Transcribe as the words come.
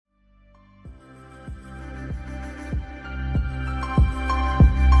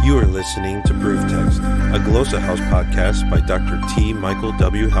listening to Proof Text, a Glossa House podcast by Dr. T. Michael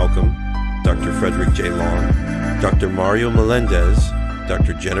W. Halcomb, Dr. Frederick J. Long, Dr. Mario Melendez,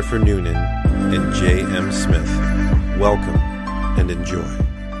 Dr. Jennifer Noonan, and J. M. Smith. Welcome and enjoy.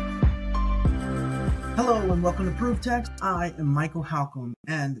 Hello and welcome to Proof Text. I am Michael Halcomb,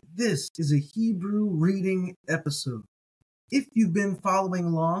 and this is a Hebrew reading episode. If you've been following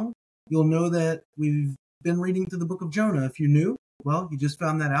along, you'll know that we've been reading through the book of Jonah. If you're new, well, you just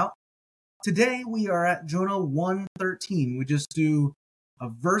found that out. Today we are at Jonah 1:13. We just do a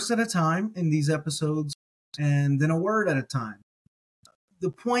verse at a time in these episodes and then a word at a time. The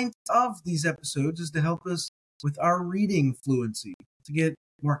point of these episodes is to help us with our reading fluency, to get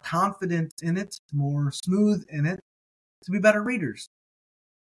more confident in it, more smooth in it, to be better readers.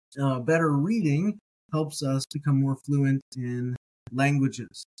 Better reading helps us become more fluent in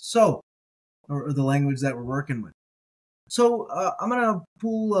languages. Or the language that we're working with. So I'm going to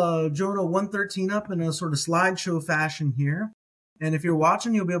pull Jonah 1:13 up in a sort of slideshow fashion here. And if you're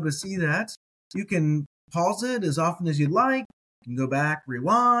watching, you'll be able to see that. You can pause it as often as you'd like. You can go back,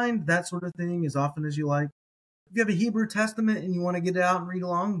 rewind, that sort of thing as often as you like. If you have a Hebrew Testament and you want to get it out and read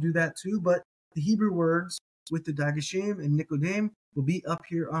along, do that too. But the Hebrew words with the Dagashim and Nikodem will be up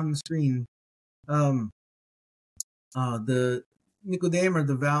here on the screen. The Nikodem are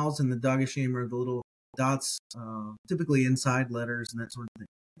the vowels and the Dagashim are the little dots, typically inside letters and that sort of thing.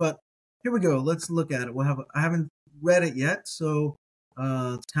 But here we go. Let's look at it. I haven't read it yet, so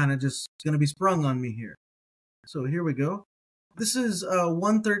it's kind of just going to be sprung on me here. So here we go. This is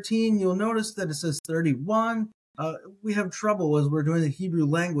 1:13. You'll notice that it says 31. We have trouble as we're doing the Hebrew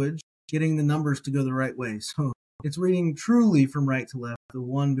language getting the numbers to go the right way. So it's reading truly from right to left, the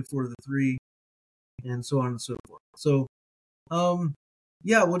 1 before the 3, and so on and so forth. So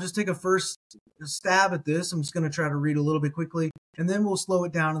we'll just take a first stab at this. I'm just going to try to read a little bit quickly, and then we'll slow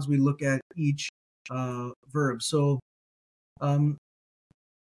it down as we look at each verb. So,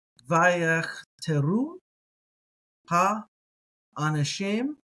 Vayachteru ha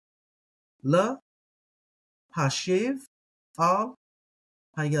anashim la hashev al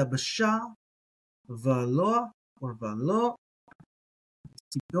hayabasha valo or valo. Let's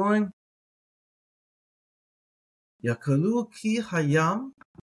keep going. Yakalu ki hayam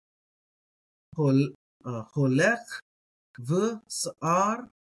holech v'sa'ar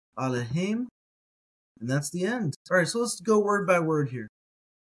alehem, and that's the end. All right, so let's go word by word here.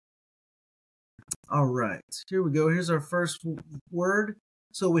 All right, here we go. Here's our first word.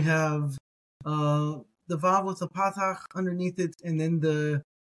 So we have the vav with the patach underneath it, and then the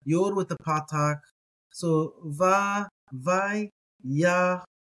yod with the patach. So vayach.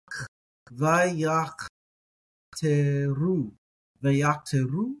 Teru,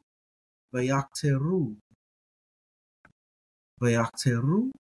 vayakteru.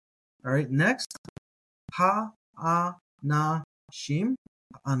 All right, next,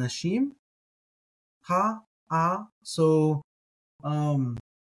 anashim. So,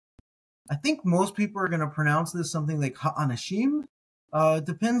 I think most people are going to pronounce this something like anashim. It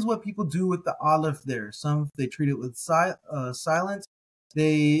depends what people do with the aleph there. Some, if they treat it with silence,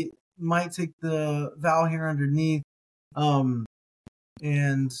 they might take the vowel here underneath and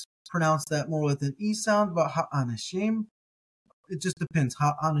pronounce that more with an E sound, but ha'anashim. It just depends.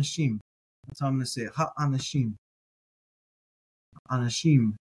 Ha'anashim. That's how I'm going to say it. Ha'anashim.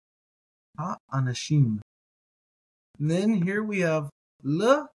 Anashim. Ha'anashim. And then here we have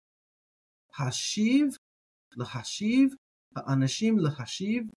l'hashiv. L'hashiv. Ha'anashim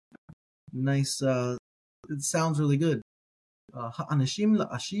l'hashiv. Nice. It sounds really good. Ha'anashim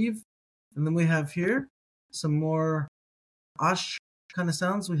l'ashiv. And then we have here some more ash kind of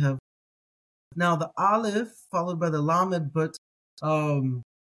sounds. We have now the aleph followed by the lamed, but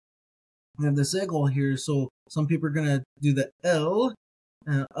we have the segol here. So some people are going to do the L,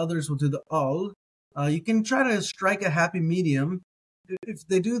 and others will do the al. You can try to strike a happy medium. If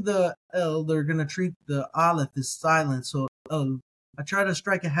they do the L, they're going to treat the aleph as silent. So I try to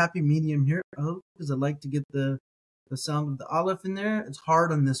strike a happy medium here, because I like to get the sound of the aleph in there. It's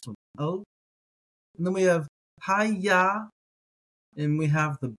hard on this one. Oh. And then we have haya, and we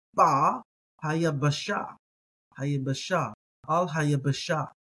have the ba, hayabasha, al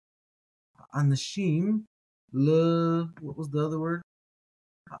hayabasha. Anashim, what was the other word?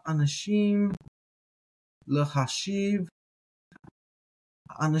 Anashim, l'hashiv.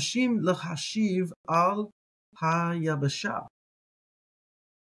 Anashim l'hashiv al hayabasha.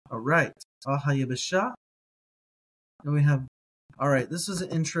 All right, al hayabasha. And we have, all right, this is an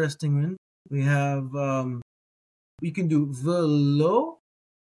interesting one. We have, we can do velo,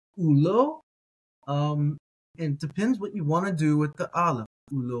 ulo, and it depends what you want to do with the aleph.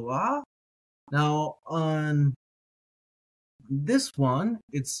 uloa. Now on this one,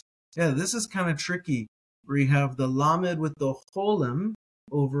 this is kind of tricky, where you have the lamed with the cholim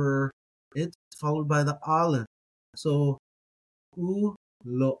over it, followed by the aleph. So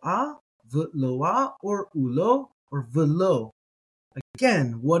uloa, v'loa, or ulo, or v'lo.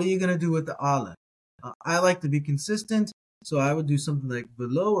 Again, what are you going to do with the aleph? I like to be consistent, so I would do something like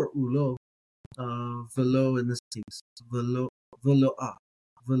v'lo or ulo. V'lo in this case. V'lo, v'loa,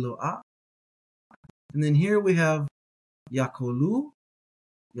 v'loa. And then here we have yakolu,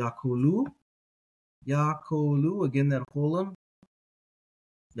 yakolu, yakolu. Again, that cholim.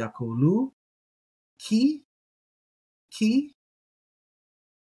 Yakolu. Ki, ki.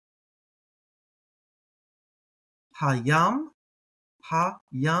 Hayam,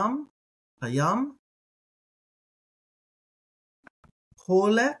 hayam, hayam.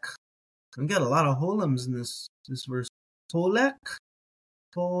 Holek. We got a lot of holims in this verse. Holek,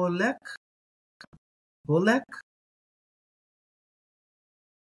 holek, holek.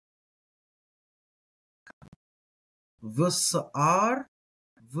 V'sa'ar,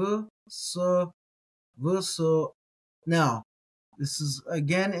 v'so. Now, this is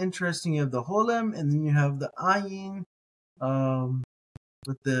again interesting. You have the holim, and then you have the ayin,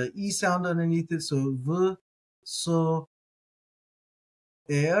 with the e sound underneath it. So v'so.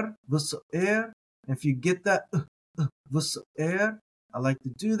 V'so'er. If you get that v'so'er, I like to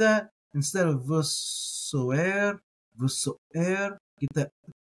do that instead of v'so'er, get that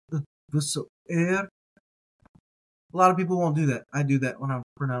v'so'er. A lot of people won't do that. I do that when I'm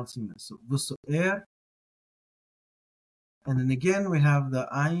pronouncing this. So v'so'er. And then again we have the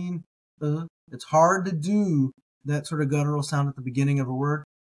ayin. It's hard to do that sort of guttural sound at the beginning of a word.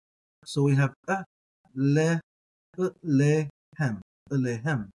 So we have lehem.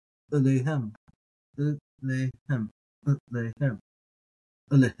 Alehem, alehem, alehem, alehem,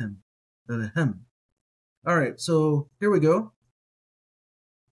 alehem, alehem. All right, so here we go.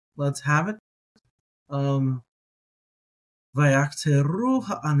 Let's have it. Vayakteru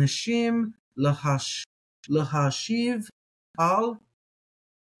ha'anashim lahashiv al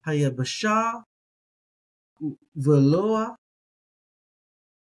hayabasha veloa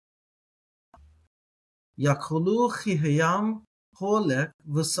yakolu chihayam holek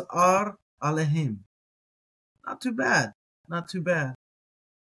v'sa'ar alehim. Not too bad. Not too bad.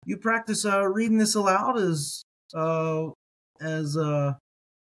 You practice reading this aloud as it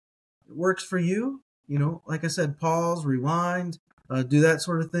works for you. You know, like I said, pause, rewind, do that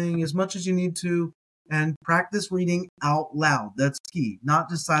sort of thing as much as you need to, and practice reading out loud. That's key. Not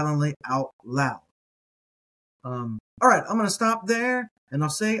just silently, out loud. All right, I'm going to stop there, and I'll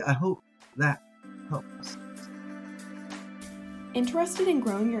say I hope that helps. Interested in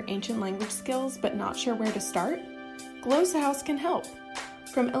growing your ancient language skills but not sure where to start? Glossa House can help.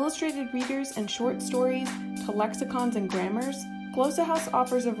 From illustrated readers and short stories to lexicons and grammars, Glossa House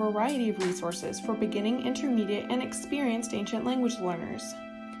offers a variety of resources for beginning, intermediate, and experienced ancient language learners.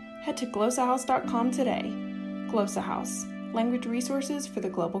 Head to glossahouse.com today. Glossa House, language resources for the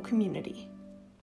global community.